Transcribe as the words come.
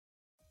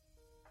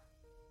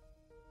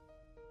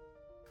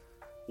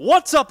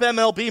What's up,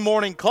 MLB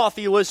Morning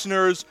Coffee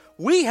listeners?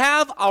 We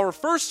have our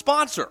first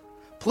sponsor.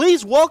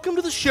 Please welcome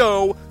to the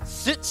show,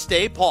 Sit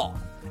Stay Paw.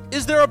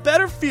 Is there a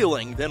better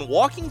feeling than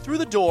walking through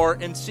the door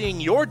and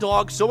seeing your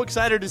dog so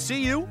excited to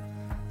see you?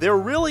 There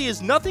really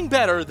is nothing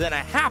better than a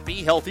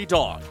happy, healthy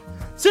dog.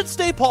 Sit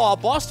Stay Paw, a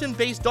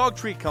Boston-based dog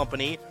treat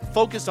company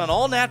focused on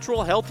all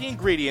natural, healthy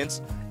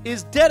ingredients,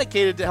 is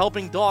dedicated to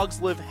helping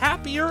dogs live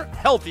happier,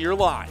 healthier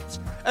lives.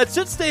 At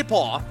Sit Stay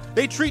Paw,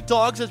 they treat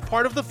dogs as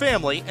part of the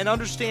family and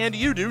understand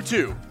you do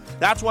too.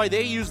 That's why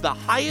they use the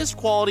highest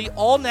quality,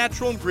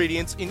 all-natural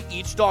ingredients in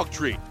each dog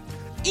treat.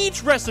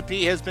 Each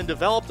recipe has been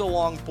developed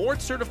along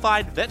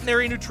board-certified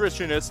veterinary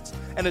nutritionists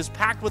and is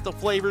packed with the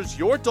flavors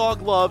your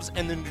dog loves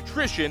and the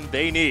nutrition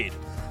they need.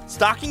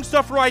 Stocking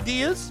stuffer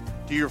ideas?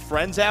 Do your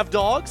friends have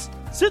dogs?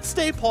 Sit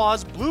Stay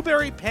Paw's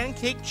Blueberry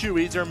Pancake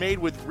Chewies are made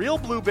with real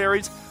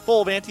blueberries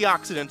full of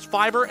antioxidants,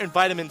 fiber, and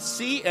vitamins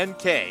C and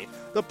K.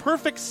 The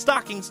perfect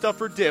stocking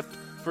stuffer gift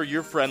for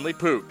your friendly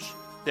pooch.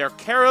 Their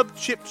carob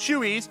chip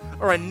chewies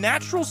are a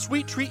natural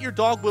sweet treat your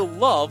dog will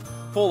love,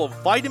 full of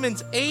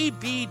vitamins A,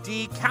 B,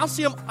 D,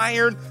 calcium,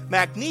 iron,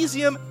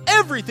 magnesium,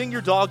 everything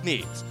your dog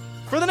needs.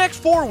 For the next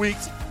 4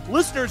 weeks,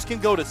 listeners can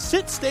go to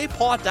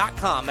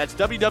sitstaypaw.com. That's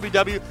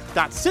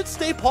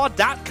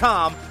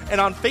www.sitstaypaw.com, and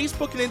on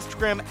Facebook and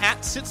Instagram at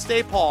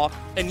sitstaypaw,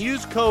 and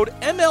use code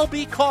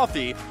MLB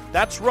Coffee.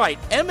 That's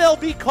right,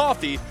 MLB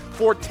Coffee,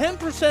 for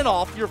 10%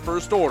 off your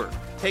first order.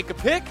 Take a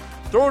pic,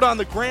 throw it on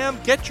the gram,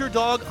 get your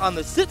dog on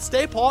the Sit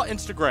Stay Paw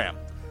Instagram.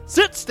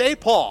 Sit Stay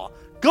Paw.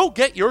 Go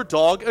get your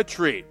dog a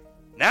treat.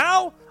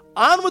 Now,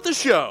 on with the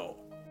show.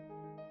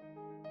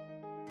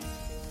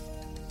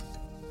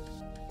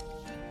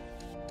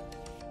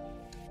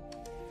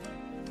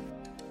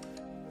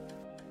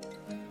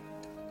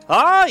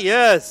 Ah,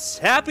 yes.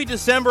 Happy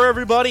December,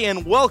 everybody,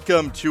 and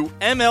welcome to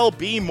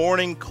MLB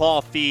Morning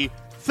Coffee.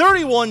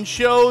 31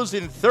 shows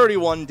in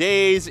 31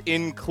 days,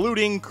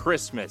 including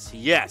Christmas.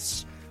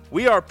 Yes,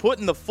 we are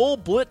putting the full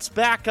blitz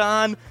back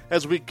on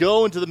as we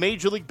go into the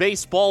Major League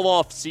Baseball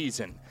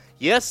offseason.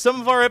 Yes, some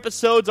of our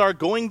episodes are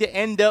going to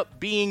end up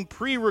being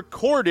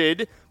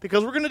pre-recorded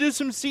because we're going to do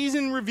some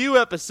season review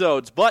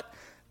episodes. But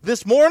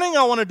this morning,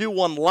 I want to do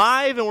one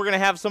live, and we're going to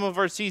have some of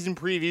our season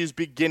previews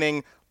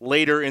beginning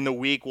later in the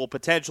week. We'll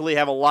potentially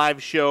have a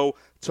live show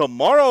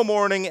tomorrow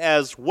morning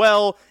as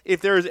well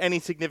if there is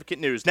any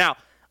significant news. Now,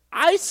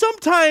 I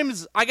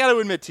got to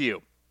admit to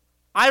you,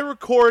 I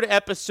record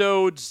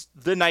episodes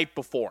the night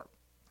before,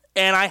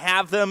 and I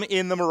have them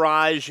in the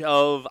mirage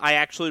of I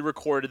actually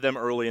recorded them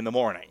early in the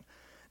morning.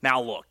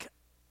 Now, look,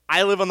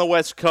 I live on the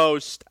West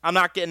Coast. I'm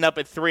not getting up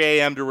at 3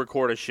 a.m. to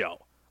record a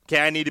show. Okay,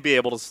 I need to be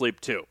able to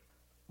sleep too.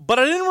 But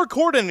I didn't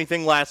record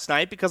anything last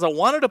night because I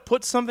wanted to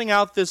put something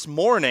out this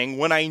morning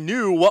when I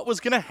knew what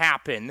was going to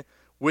happen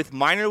with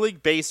minor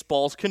league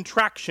baseball's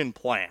contraction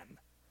plan.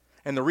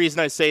 And the reason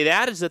I say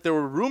that is that there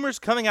were rumors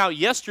coming out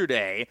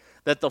yesterday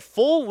that the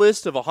full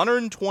list of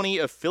 120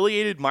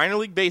 affiliated minor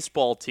league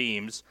baseball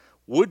teams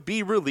would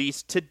be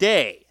released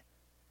today.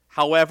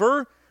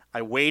 However,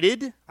 I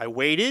waited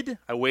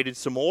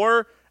some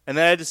more, and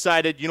then I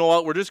decided, you know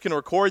what, we're just going to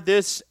record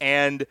this,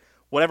 and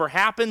whatever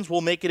happens, we'll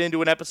make it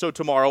into an episode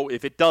tomorrow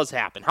if it does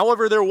happen.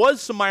 However, there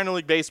was some minor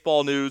league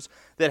baseball news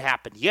that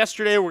happened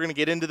yesterday. We're going to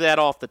get into that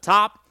off the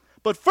top.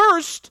 But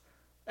first,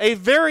 a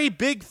very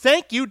big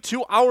thank you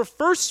to our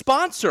first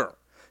sponsor,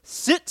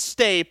 Sit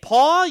Stay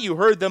Paw. You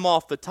heard them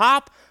off the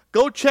top.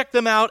 Go check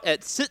them out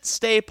at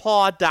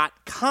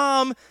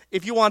sitstaypaw.com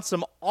if you want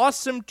some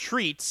awesome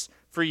treats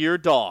for your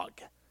dog.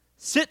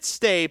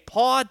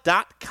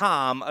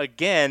 Sitstaypaw.com.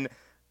 Again,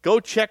 go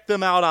check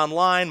them out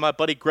online. My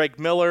buddy Greg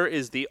Miller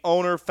is the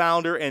owner,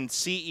 founder, and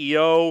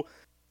CEO.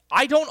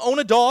 I don't own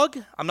a dog.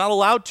 I'm not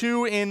allowed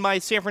to in my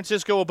San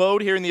Francisco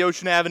abode here in the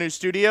Ocean Avenue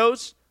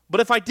studios. But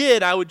if I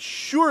did, I would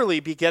surely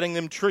be getting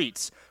them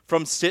treats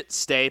from Sit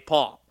Stay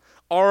Paw.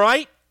 All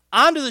right,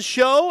 on to the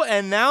show,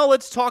 and now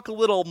let's talk a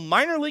little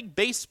minor league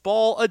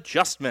baseball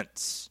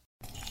adjustments.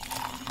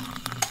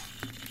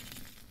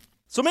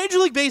 So Major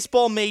League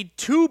Baseball made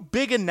two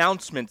big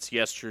announcements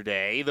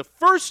yesterday. The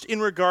first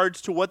in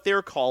regards to what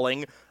they're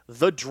calling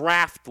the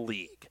Draft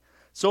League.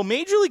 So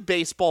Major League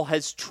Baseball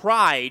has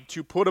tried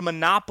to put a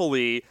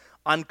monopoly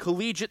on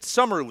collegiate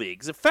summer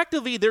leagues.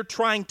 Effectively, they're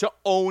trying to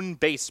own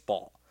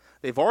baseball.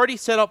 They've already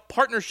set up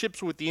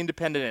partnerships with the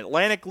Independent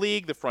Atlantic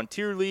League, the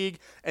Frontier League,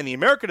 and the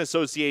American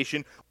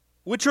Association,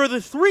 which are the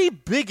three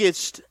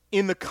biggest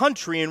in the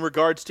country in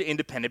regards to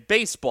independent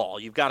baseball.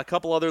 You've got a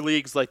couple other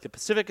leagues like the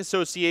Pacific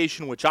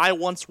Association, which I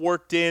once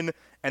worked in,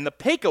 and the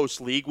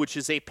Pecos League, which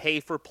is a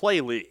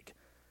pay-for-play league.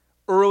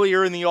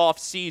 Earlier in the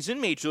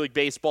offseason, Major League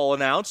Baseball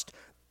announced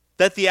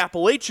that the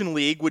Appalachian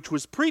League, which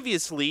was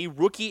previously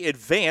Rookie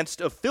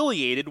Advanced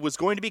affiliated, was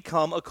going to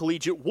become a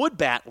collegiate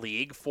woodbat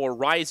league for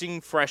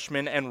rising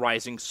freshmen and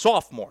rising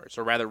sophomores,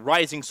 or rather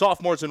rising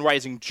sophomores and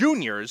rising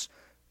juniors,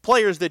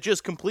 players that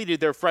just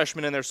completed their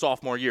freshman and their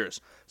sophomore years.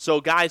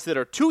 So guys that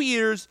are 2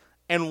 years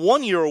and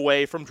 1 year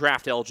away from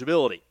draft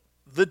eligibility.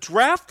 The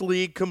Draft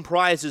League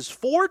comprises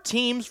 4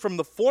 teams from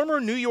the former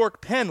New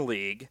York Penn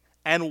League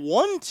and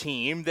one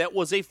team that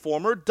was a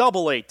former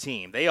Double-A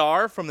team. They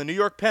are from the New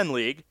York Penn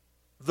League.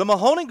 The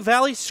Mahoning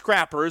Valley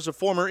Scrappers, a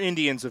former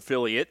Indians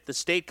affiliate, the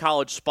State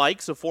College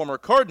Spikes, a former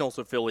Cardinals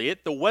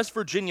affiliate, the West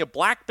Virginia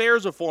Black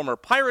Bears, a former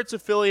Pirates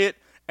affiliate,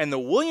 and the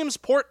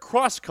Williamsport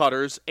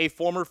Crosscutters, a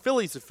former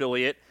Phillies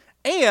affiliate,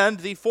 and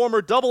the former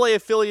Double-A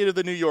affiliate of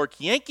the New York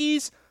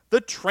Yankees,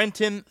 the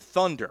Trenton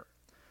Thunder.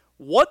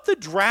 What the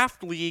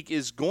Draft League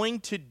is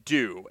going to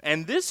do,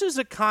 and this is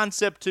a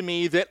concept to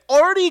me that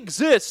already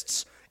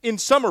exists in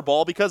summer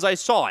ball because I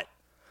saw it.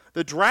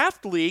 The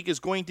Draft League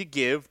is going to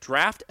give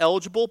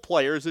draft-eligible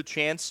players a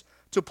chance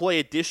to play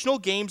additional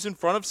games in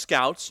front of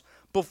scouts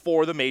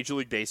before the Major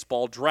League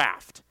Baseball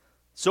draft.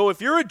 So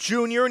if you're a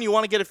junior and you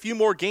want to get a few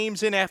more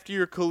games in after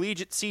your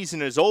collegiate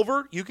season is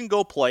over, you can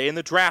go play in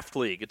the Draft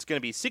League. It's going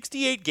to be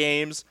 68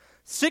 games,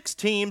 6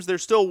 teams. They're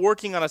still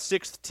working on a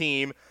 6th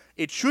team.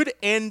 It should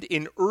end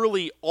in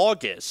early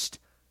August.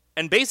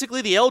 And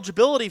basically the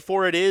eligibility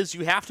for it is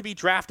you have to be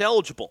draft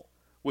eligible,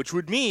 which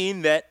would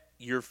mean that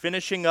you're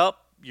finishing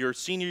up your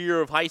senior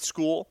year of high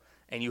school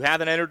and you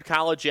haven't entered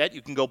college yet.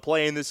 You can go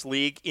play in this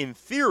league in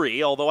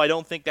theory, although I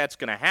don't think that's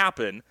going to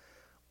happen.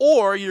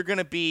 Or you're going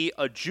to be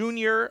a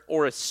junior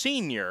or a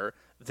senior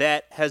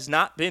that has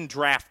not been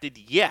drafted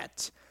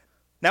yet.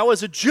 Now,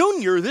 as a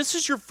junior, this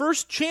is your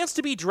first chance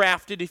to be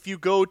drafted if you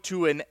go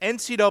to an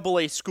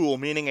NCAA school,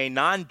 meaning a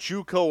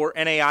non-JUCO or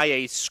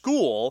NAIA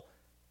school,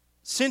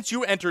 since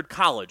you entered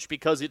college,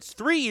 because it's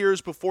 3 years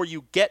before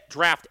you get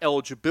draft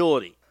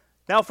eligibility.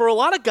 Now, for a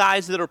lot of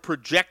guys that are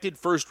projected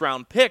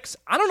first-round picks,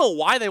 I don't know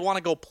why they want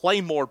to go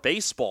play more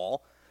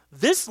baseball.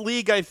 This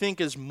league, I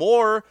think, is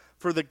more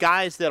for the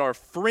guys that are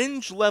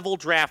fringe-level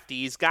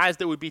draftees, guys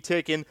that would be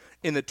taken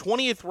in the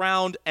 20th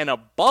round and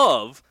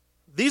above.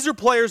 These are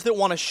players that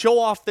want to show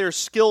off their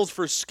skills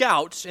for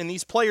scouts, and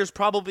these players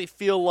probably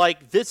feel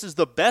like this is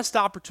the best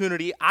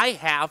opportunity I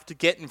have to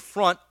get in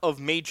front of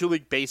Major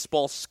League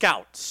Baseball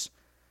scouts.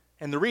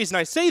 And the reason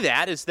I say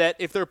that is that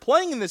if they're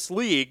playing in this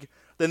league,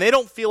 then they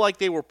don't feel like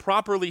they were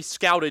properly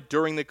scouted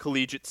during the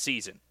collegiate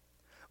season.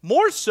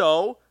 More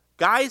so,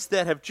 guys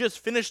that have just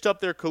finished up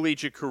their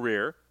collegiate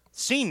career,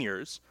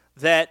 seniors,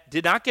 that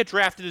did not get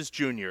drafted as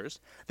juniors,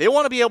 they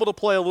want to be able to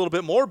play a little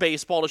bit more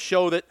baseball to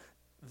show that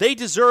they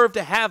deserve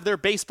to have their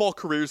baseball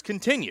careers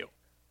continue.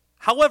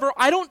 However,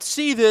 I don't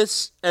see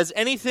this as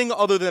anything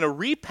other than a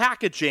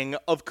repackaging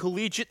of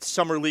collegiate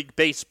summer league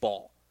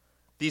baseball.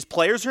 These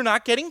players are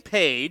not getting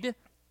paid,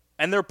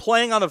 and they're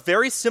playing on a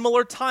very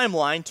similar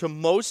timeline to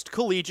most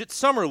collegiate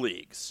summer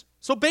leagues.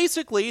 So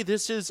basically,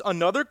 this is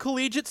another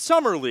collegiate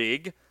summer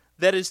league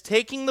that is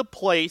taking the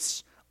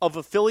place of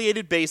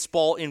affiliated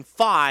baseball in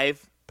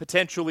 5,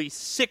 potentially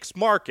 6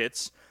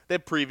 markets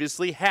that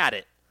previously had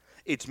it.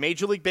 It's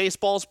Major League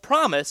Baseball's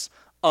promise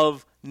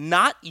of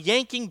not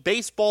yanking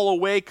baseball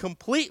away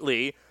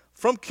completely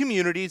from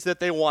communities that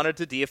they wanted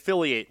to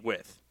de-affiliate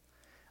with.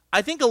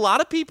 I think a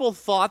lot of people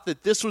thought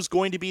that this was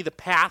going to be the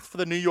path for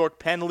the New York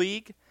Penn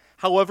League.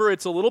 However,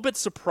 it's a little bit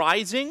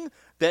surprising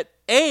that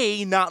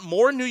A, not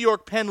more New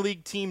York Penn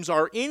League teams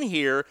are in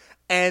here,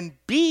 and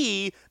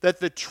B, that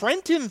the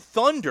Trenton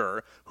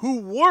Thunder, who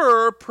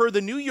were, per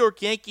the New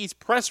York Yankees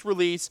press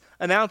release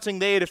announcing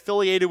they had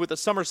affiliated with the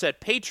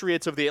Somerset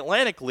Patriots of the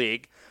Atlantic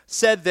League,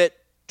 said that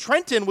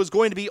Trenton was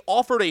going to be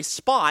offered a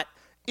spot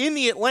in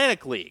the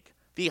Atlantic League,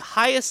 the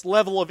highest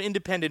level of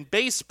independent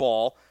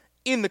baseball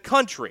in the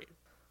country.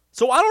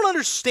 So I don't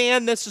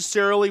understand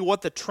necessarily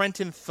what the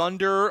Trenton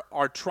Thunder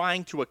are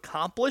trying to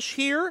accomplish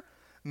here.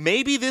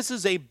 Maybe this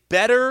is a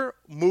better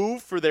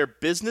move for their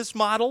business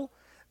model.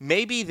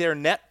 Maybe their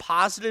net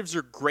positives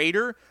are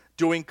greater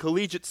doing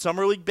collegiate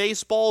summer league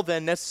baseball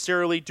than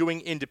necessarily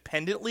doing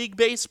independent league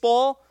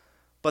baseball.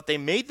 But they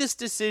made this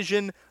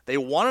decision. They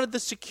wanted the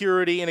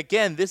security. And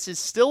again, this is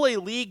still a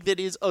league that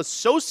is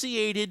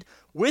associated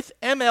with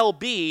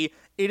MLB.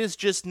 It is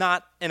just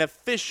not an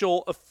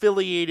official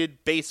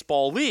affiliated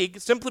baseball league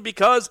simply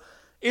because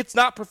it's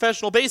not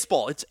professional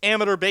baseball. It's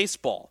amateur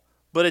baseball.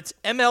 But it's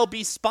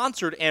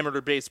MLB-sponsored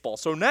amateur baseball.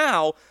 So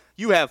now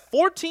you have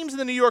 4 teams in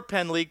the New York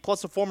Penn League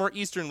plus a former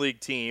Eastern League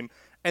team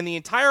and the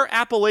entire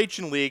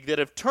Appalachian League that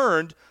have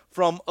turned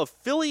from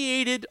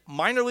affiliated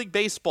minor league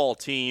baseball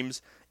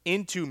teams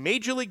into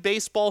Major League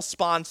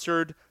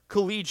Baseball-sponsored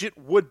collegiate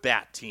wood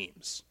bat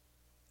teams.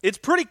 It's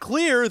pretty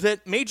clear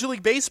that Major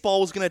League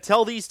Baseball was going to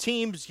tell these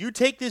teams, you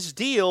take this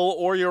deal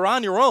or you're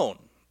on your own.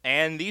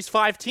 And these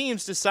 5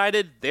 teams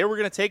decided they were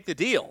going to take the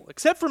deal,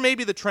 except for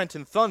maybe the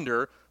Trenton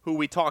Thunder, who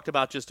we talked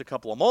about just a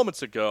couple of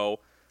moments ago.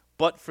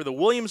 But for the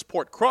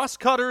Williamsport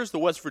Crosscutters, the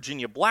West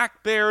Virginia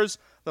Black Bears,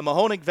 the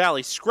Mahoning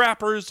Valley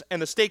Scrappers,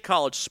 and the State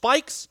College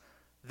Spikes,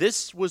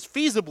 this was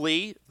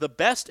feasibly the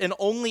best and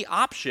only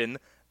option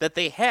that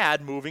they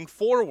had moving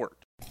forward.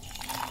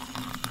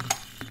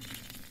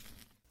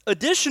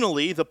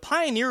 Additionally, the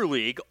Pioneer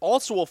League,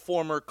 also a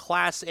former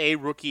Class A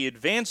Rookie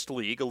Advanced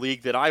League, a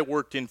league that I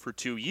worked in for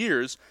 2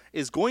 years,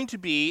 is going to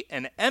be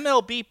an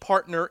MLB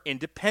partner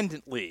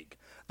independent league.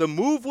 The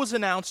move was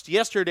announced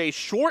yesterday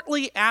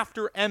shortly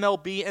after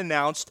MLB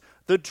announced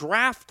the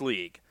Draft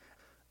League.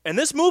 And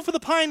this move for the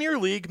Pioneer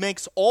League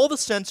makes all the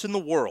sense in the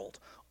world.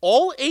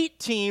 All 8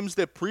 teams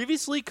that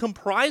previously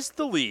comprised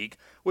the league,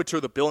 which are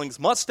the Billings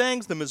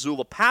Mustangs, the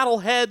Missoula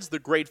Paddleheads, the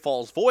Great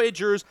Falls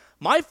Voyagers,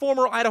 my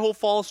former Idaho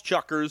Falls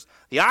Chuckers,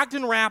 the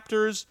Ogden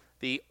Raptors,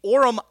 the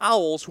Orem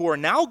Owls, who are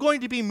now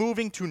going to be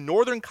moving to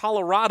northern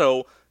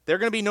Colorado. They're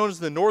going to be known as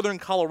the Northern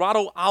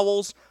Colorado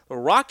Owls, the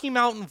Rocky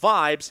Mountain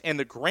Vibes, and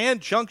the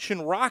Grand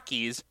Junction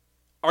Rockies,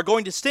 are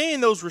going to stay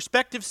in those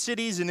respective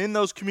cities and in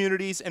those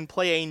communities and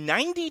play a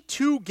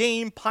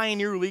 92-game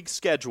Pioneer League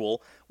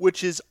schedule,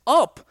 which is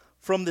up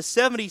from the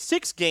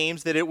 76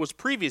 games that it was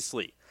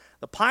previously.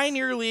 The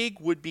Pioneer League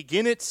would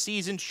begin its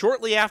season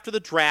shortly after the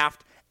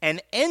draft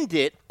and end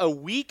it a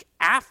week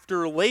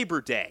after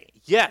Labor Day.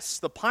 Yes,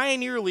 the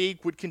Pioneer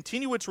League would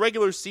continue its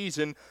regular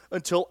season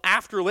until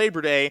after Labor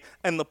Day,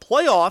 and the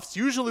playoffs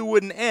usually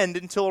wouldn't end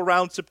until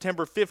around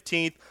September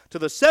 15th to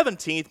the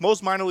 17th.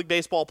 Most minor league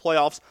baseball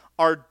playoffs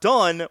are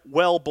done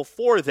well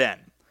before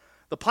then.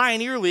 The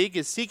Pioneer League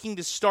is seeking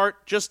to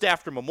start just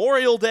after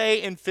Memorial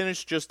Day and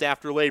finish just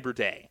after Labor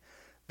Day.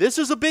 This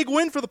is a big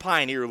win for the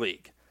Pioneer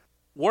League.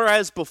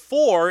 Whereas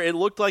before, it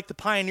looked like the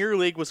Pioneer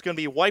League was going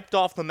to be wiped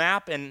off the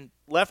map and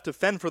left to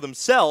fend for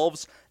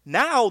themselves,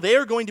 now they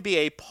are going to be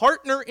a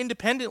partner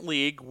independent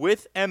league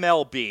with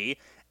MLB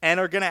and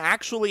are going to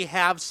actually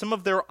have some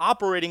of their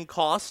operating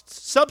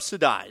costs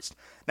subsidized.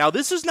 Now,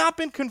 this has not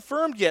been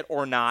confirmed yet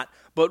or not,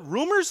 but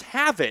rumors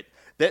have it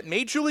that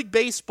Major League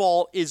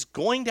Baseball is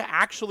going to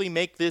actually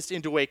make this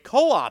into a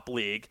co-op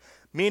league,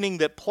 meaning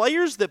that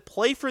players that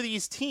play for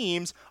these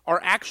teams are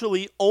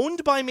actually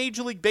owned by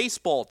Major League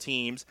Baseball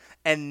teams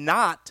and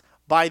not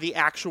by the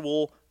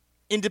actual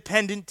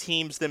independent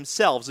teams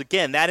themselves.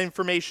 Again, that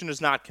information is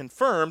not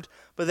confirmed,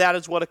 but that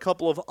is what a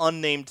couple of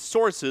unnamed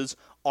sources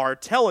are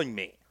telling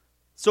me.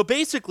 So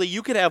basically,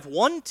 you could have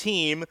one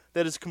team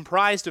that is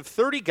comprised of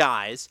 30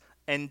 guys,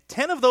 and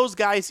 10 of those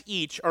guys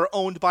each are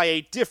owned by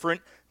a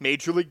different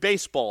Major League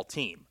Baseball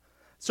team.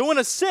 So in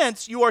a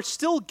sense, you are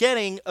still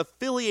getting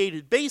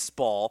affiliated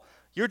baseball.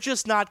 You're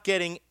just not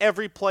getting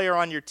every player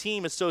on your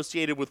team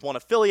associated with one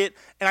affiliate.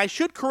 And I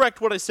should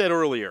correct what I said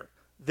earlier.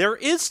 There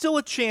is still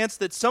a chance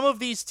that some of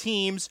these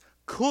teams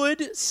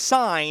could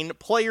sign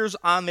players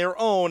on their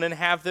own and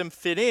have them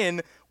fit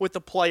in with the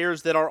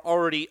players that are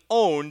already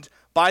owned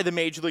by the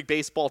Major League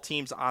Baseball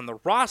teams on the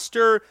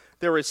roster.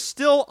 There is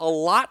still a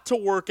lot to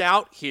work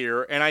out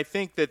here, and I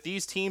think that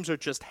these teams are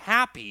just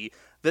happy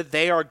that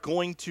they are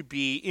going to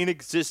be in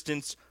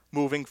existence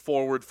moving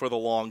forward for the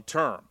long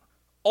term.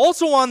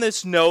 Also on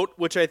this note,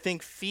 which I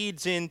think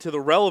feeds into the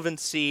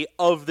relevancy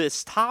of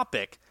this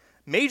topic,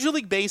 Major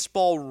League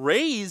Baseball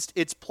raised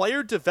its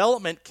player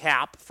development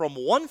cap from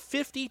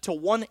 150 to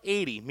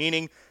 180,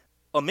 meaning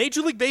a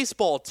Major League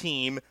Baseball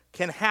team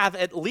can have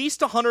at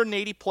least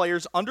 180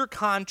 players under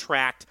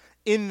contract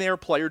in their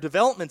player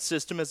development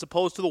system as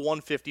opposed to the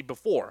 150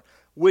 before,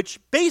 which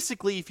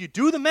basically, if you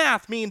do the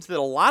math, means that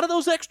a lot of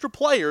those extra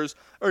players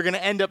are going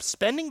to end up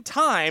spending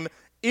time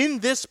in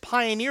this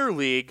Pioneer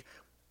League.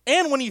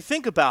 And when you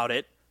think about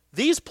it,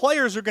 these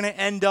players are going to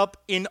end up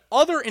in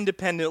other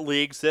independent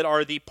leagues that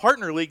are the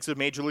partner leagues of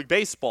Major League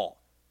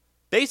Baseball.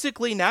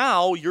 Basically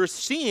now you're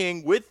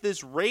seeing with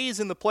this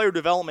raise in the player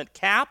development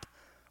cap,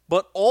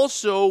 but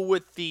also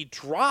with the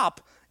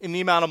drop in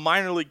the amount of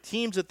minor league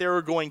teams that there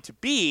are going to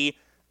be,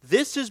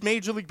 this is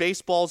Major League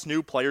Baseball's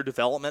new player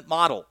development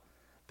model.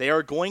 They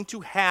are going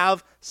to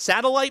have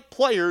satellite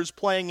players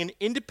playing in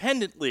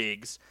independent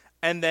leagues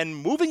and then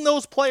moving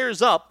those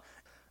players up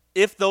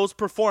if those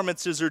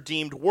performances are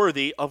deemed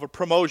worthy of a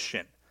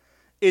promotion.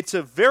 It's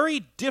a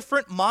very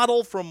different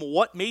model from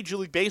what Major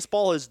League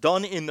Baseball has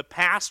done in the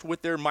past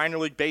with their minor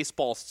league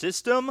baseball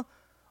system,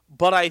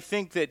 but I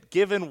think that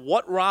given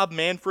what Rob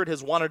Manfred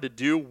has wanted to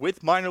do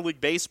with minor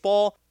league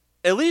baseball,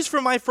 at least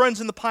for my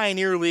friends in the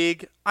Pioneer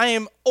League, I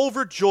am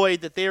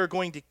overjoyed that they are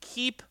going to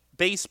keep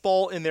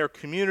baseball in their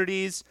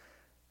communities.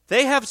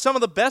 They have some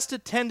of the best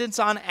attendance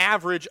on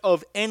average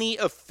of any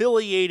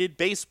affiliated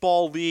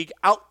baseball league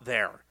out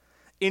there.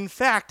 In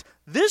fact,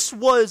 this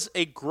was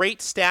a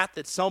great stat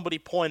that somebody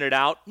pointed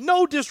out,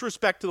 no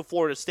disrespect to the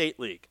Florida State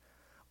League,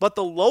 but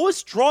the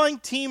lowest drawing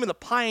team in the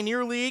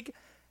Pioneer League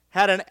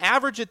had an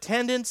average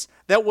attendance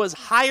that was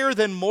higher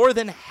than more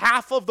than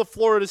half of the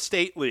Florida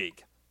State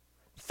League.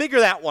 Figure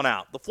that one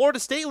out. The Florida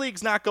State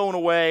League's not going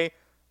away,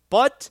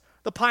 but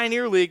the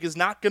Pioneer League is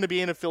not going to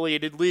be an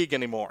affiliated league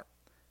anymore.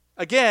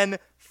 Again,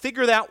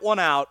 figure that one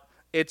out.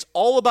 It's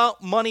all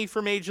about money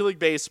for Major League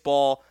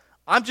Baseball.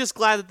 I'm just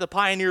glad that the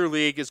Pioneer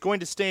League is going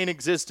to stay in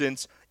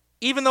existence,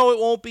 even though it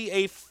won't be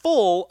a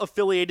full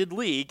affiliated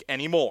league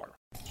anymore.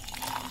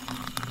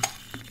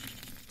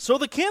 So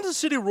the Kansas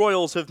City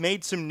Royals have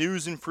made some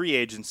news in free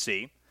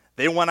agency.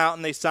 They went out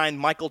and they signed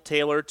Michael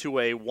Taylor to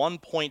a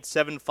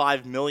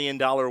 $1.75 million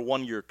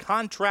one-year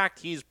contract.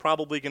 He's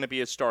probably going to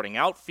be a starting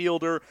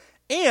outfielder.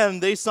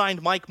 And they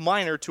signed Mike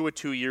Minor to a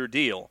 2-year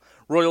deal.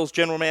 Royals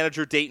general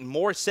manager Dayton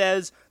Moore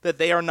says that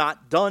they are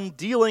not done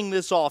dealing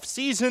this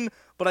offseason,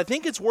 but I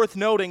think it's worth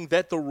noting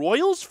that the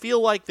Royals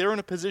feel like they're in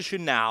a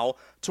position now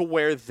to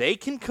where they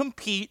can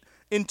compete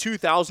in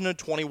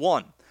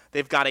 2021.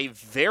 They've got a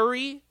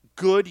very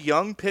good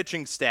young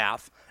pitching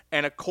staff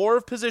and a core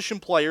of position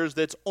players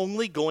that's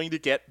only going to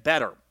get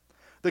better.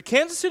 The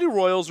Kansas City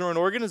Royals are an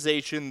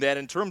organization that,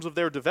 in terms of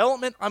their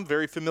development, I'm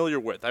very familiar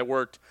with. I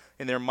worked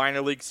in their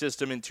minor league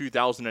system in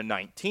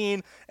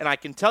 2019, and I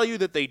can tell you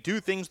that they do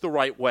things the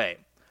right way.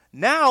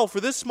 Now, for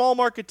this small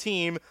market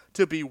team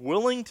to be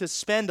willing to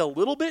spend a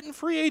little bit in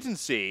free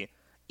agency,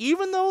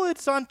 even though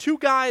it's on two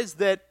guys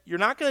that you're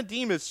not going to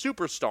deem as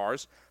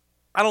superstars,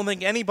 I don't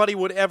think anybody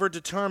would ever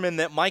determine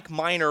that Mike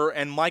Minor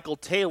and Michael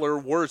Taylor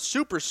were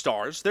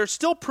superstars. They're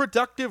still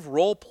productive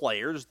role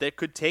players that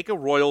could take a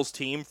Royals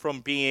team from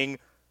being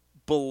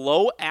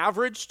below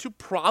average to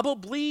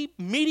probably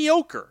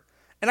mediocre.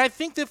 And I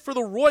think that for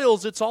the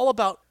Royals, it's all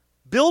about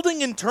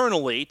building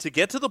internally to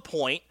get to the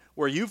point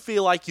where you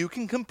feel like you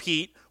can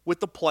compete with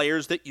the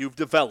players that you've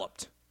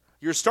developed.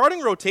 Your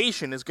starting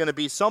rotation is going to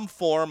be some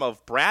form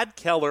of Brad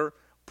Keller,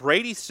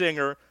 Brady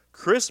Singer,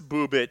 Chris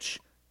Bubich,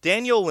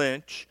 Daniel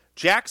Lynch,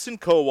 Jackson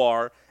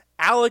Kowar,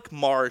 Alec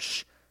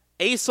Marsh,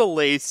 Asa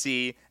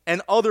Lacy,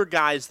 and other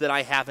guys that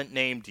I haven't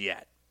named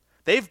yet.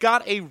 They've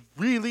got a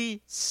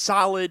really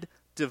solid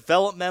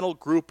developmental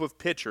group of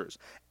pitchers.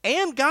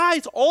 And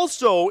guys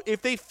also,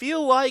 if they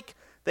feel like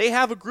they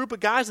have a group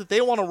of guys that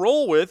they want to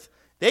roll with,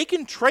 they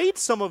can trade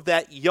some of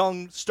that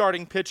young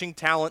starting pitching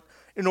talent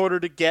in order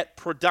to get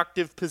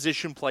productive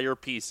position player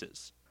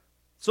pieces.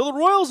 So the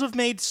Royals have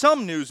made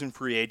some news in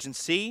free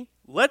agency.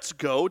 Let's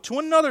go to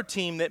another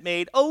team that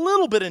made a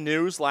little bit of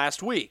news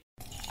last week.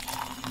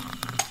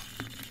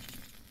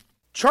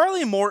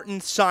 Charlie Morton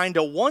signed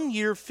a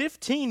one-year,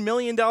 $15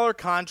 million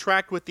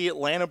contract with the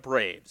Atlanta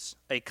Braves.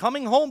 A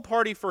coming home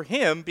party for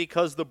him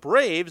because the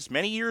Braves,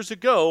 many years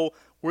ago,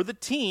 were the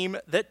team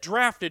that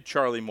drafted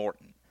Charlie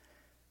Morton.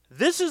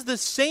 This is the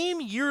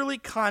same yearly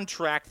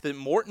contract that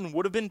Morton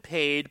would have been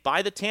paid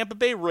by the Tampa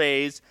Bay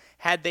Rays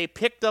had they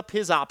picked up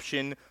his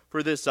option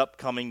for this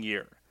upcoming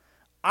year.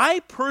 I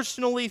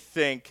personally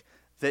think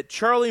that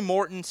Charlie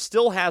Morton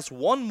still has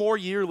one more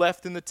year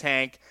left in the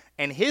tank,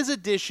 and his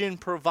addition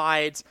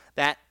provides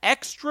that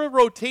extra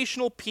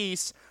rotational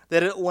piece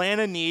that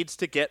Atlanta needs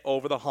to get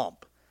over the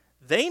hump.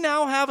 They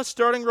now have a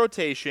starting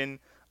rotation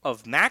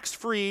of Max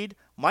Fried,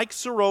 Mike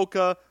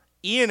Soroka,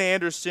 Ian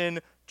Anderson,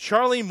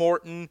 Charlie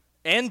Morton,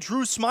 and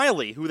Drew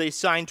Smyly, who they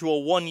signed to a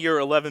one-year,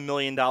 $11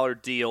 million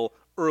deal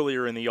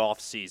earlier in the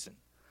offseason.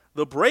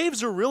 The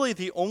Braves are really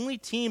the only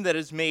team that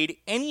has made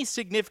any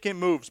significant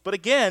moves, but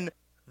again,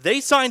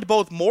 they signed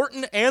both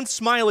Morton and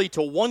Smyly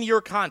to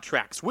one-year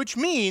contracts, which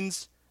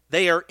means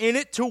they are in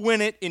it to win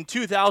it in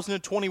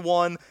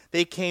 2021.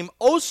 They came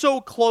oh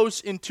so close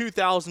in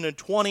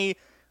 2020.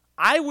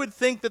 I would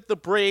think that the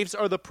Braves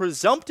are the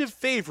presumptive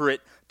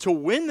favorite to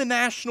win the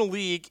National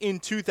League in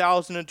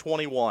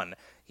 2021.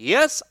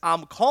 Yes,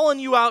 I'm calling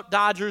you out,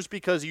 Dodgers,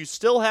 because you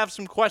still have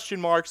some question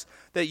marks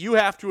that you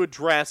have to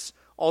address.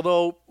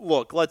 Although,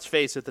 look, let's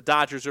face it, the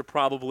Dodgers are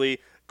probably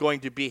going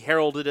to be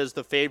heralded as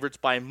the favorites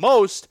by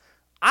most.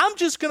 I'm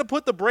just going to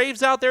put the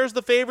Braves out there as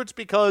the favorites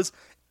because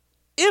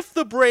if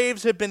the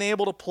Braves had been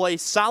able to play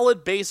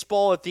solid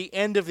baseball at the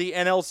end of the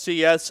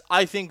NLCS,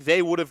 I think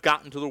they would have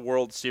gotten to the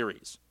World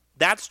Series.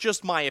 That's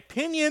just my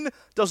opinion.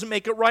 Doesn't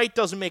make it right,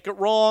 doesn't make it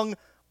wrong.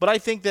 But I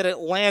think that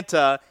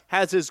Atlanta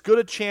has as good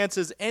a chance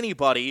as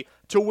anybody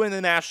to win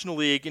the National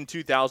League in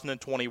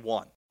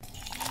 2021.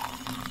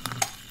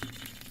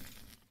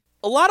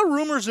 A lot of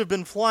rumors have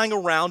been flying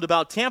around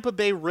about Tampa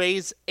Bay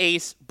Rays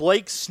ace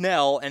Blake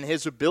Snell and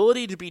his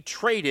ability to be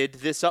traded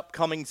this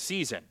upcoming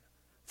season.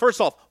 First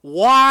off,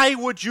 why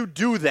would you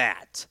do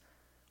that?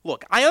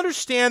 Look, I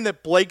understand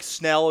that Blake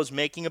Snell is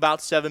making about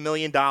 $7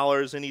 million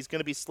and he's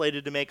going to be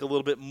slated to make a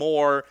little bit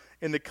more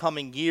in the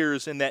coming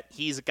years, and that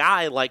he's a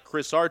guy like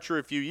Chris Archer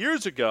a few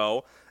years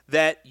ago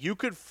that you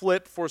could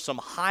flip for some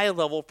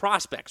high-level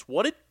prospects.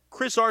 What did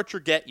Chris Archer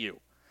get you?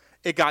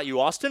 It got you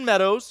Austin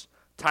Meadows,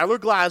 Tyler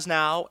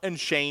Glasnow, and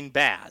Shane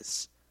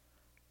Baz.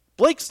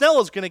 Blake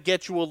Snell is going to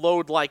get you a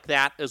load like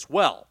that as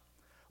well.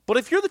 But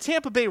if you're the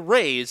Tampa Bay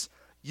Rays,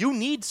 you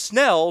need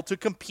Snell to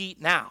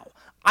compete now.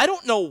 I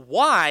don't know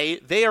why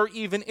they are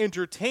even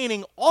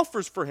entertaining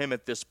offers for him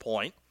at this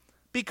point,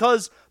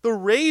 because the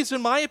Rays,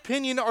 in my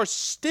opinion, are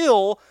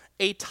still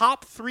a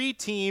top 3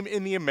 team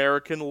in the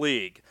American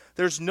League.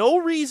 There's no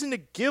reason to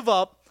give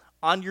up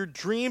on your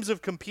dreams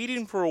of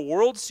competing for a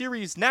World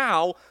Series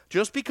now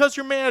just because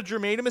your manager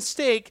made a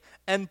mistake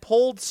and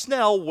pulled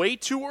Snell way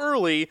too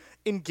early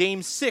in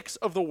Game 6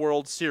 of the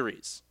World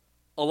Series.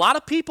 A lot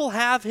of people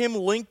have him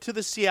linked to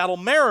the Seattle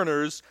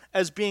Mariners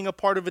as being a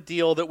part of a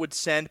deal that would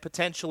send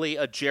potentially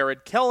a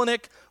Jared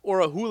Kelenic or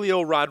a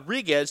Julio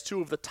Rodriguez,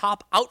 2 of the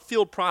top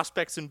outfield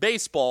prospects in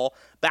baseball,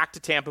 back to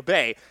Tampa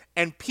Bay.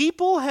 And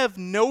people have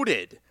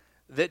noted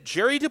that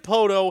Jerry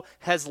Dipoto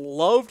has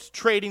loved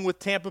trading with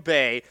Tampa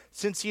Bay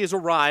since he has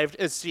arrived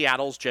as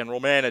Seattle's general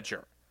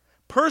manager.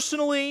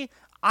 Personally,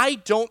 I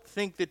don't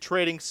think that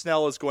trading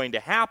Snell is going to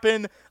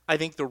happen. I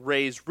think the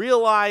Rays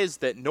realize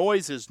that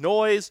noise is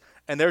noise,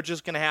 and they're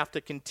just going to have to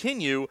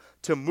continue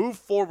to move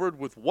forward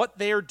with what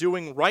they are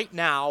doing right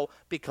now,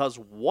 because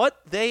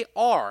what they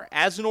are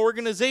as an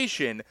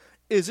organization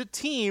is a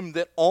team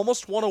that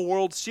almost won a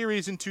World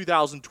Series in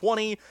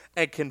 2020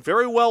 and can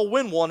very well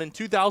win one in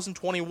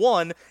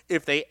 2021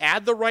 if they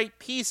add the right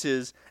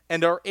pieces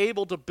and are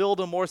able to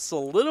build a more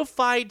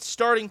solidified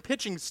starting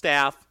pitching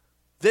staff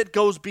that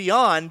goes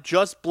beyond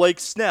just Blake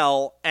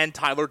Snell and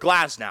Tyler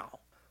Glasnow.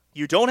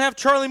 You don't have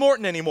Charlie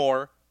Morton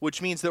anymore, which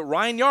means that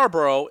Ryan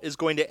Yarbrough is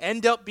going to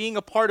end up being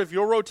a part of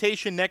your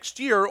rotation next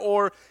year,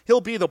 or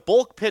he'll be the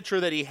bulk pitcher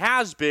that he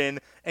has been,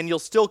 and you'll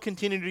still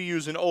continue to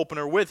use an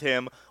opener with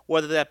him,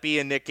 whether that be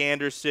a Nick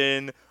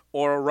Anderson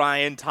or a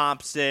Ryan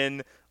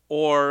Thompson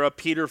or a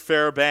Peter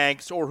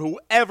Fairbanks or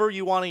whoever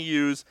you want to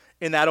use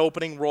in that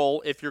opening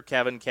role if you're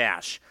Kevin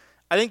Cash.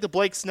 I think the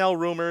Blake Snell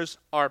rumors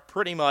are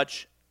pretty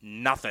much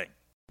nothing.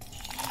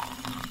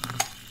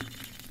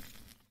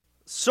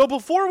 So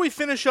before we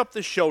finish up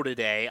the show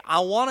today, I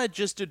want to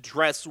just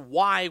address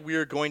why we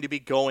are going to be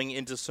going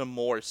into some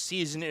more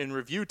season in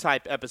review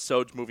type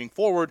episodes moving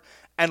forward,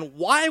 and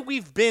why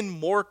we've been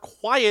more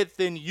quiet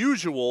than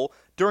usual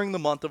during the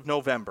month of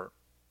November.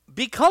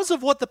 Because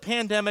of what the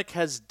pandemic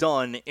has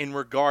done in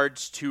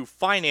regards to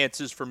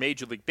finances for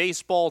Major League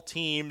Baseball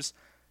teams,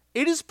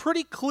 it is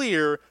pretty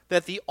clear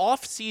that the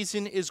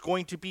offseason is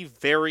going to be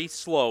very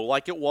slow,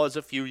 like it was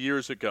a few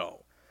years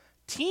ago.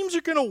 Teams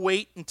are going to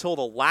wait until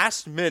the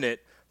last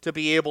minute to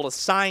be able to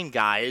sign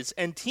guys,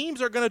 and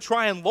teams are going to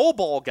try and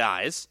lowball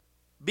guys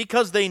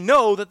because they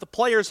know that the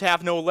players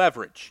have no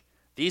leverage.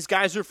 These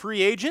guys are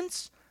free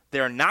agents.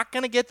 They're not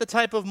going to get the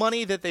type of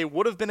money that they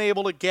would have been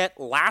able to get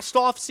last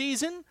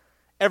offseason.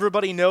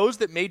 Everybody knows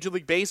that Major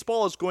League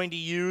Baseball is going to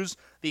use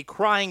the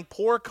crying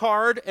poor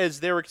card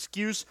as their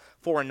excuse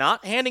for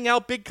not handing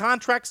out big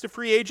contracts to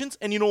free agents,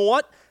 and you know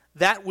what?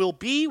 That will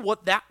be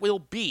what that will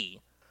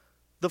be.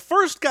 The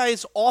first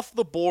guys off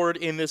the board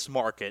in this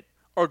market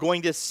are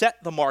going to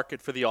set the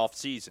market for the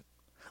offseason.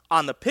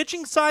 On the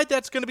pitching side,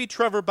 that's going to be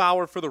Trevor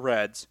Bauer for the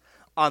Reds.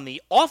 On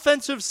the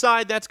offensive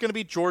side, that's going to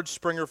be George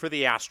Springer for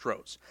the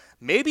Astros.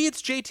 Maybe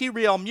it's JT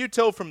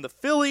Realmuto from the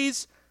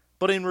Phillies,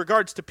 but in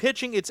regards to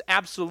pitching, it's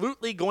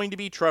absolutely going to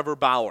be Trevor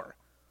Bauer.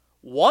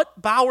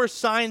 What Bauer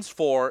signs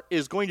for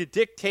is going to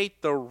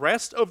dictate the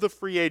rest of the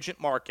free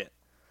agent market.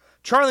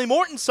 Charlie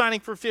Morton signing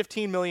for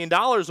 $15 million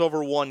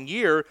over 1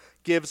 year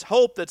gives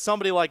hope that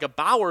somebody like a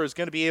Bauer is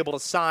going to be able to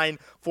sign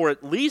for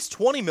at least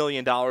 $20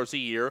 million a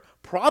year,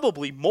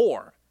 probably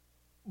more.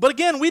 But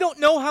again, we don't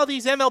know how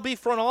these MLB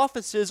front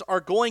offices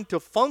are going to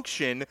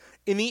function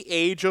in the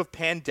age of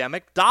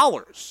pandemic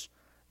dollars.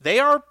 They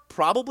are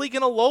probably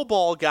going to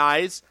lowball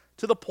guys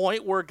to the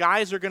point where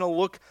guys are going to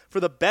look for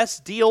the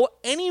best deal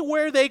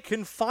anywhere they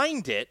can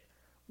find it,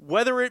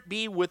 whether it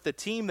be with the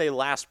team they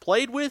last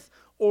played with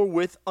or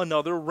with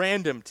another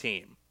random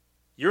team.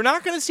 You're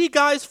not going to see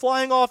guys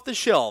flying off the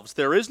shelves.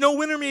 There is no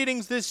winter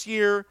meetings this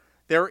year.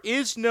 There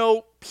is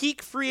no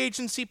peak free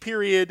agency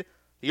period.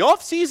 The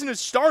offseason has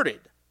started,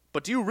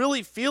 but do you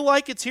really feel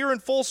like it's here in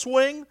full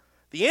swing?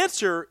 The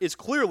answer is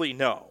clearly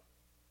no.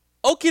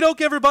 Okie doke,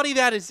 everybody,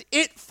 that is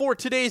it for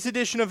today's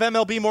edition of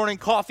MLB Morning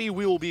Coffee.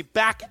 We will be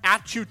back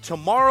at you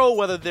tomorrow,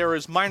 whether there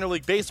is minor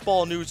league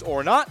baseball news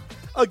or not.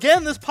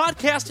 Again, this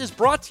podcast is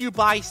brought to you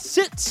by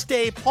Sit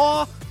Stay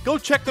Paw. Go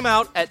check them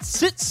out at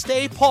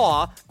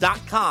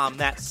sitstaypaw.com.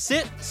 That's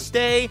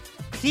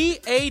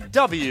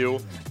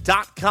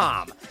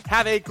sitstaypaw.com.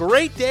 Have a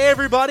great day,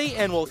 everybody,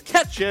 and we'll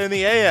catch you in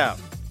the AM.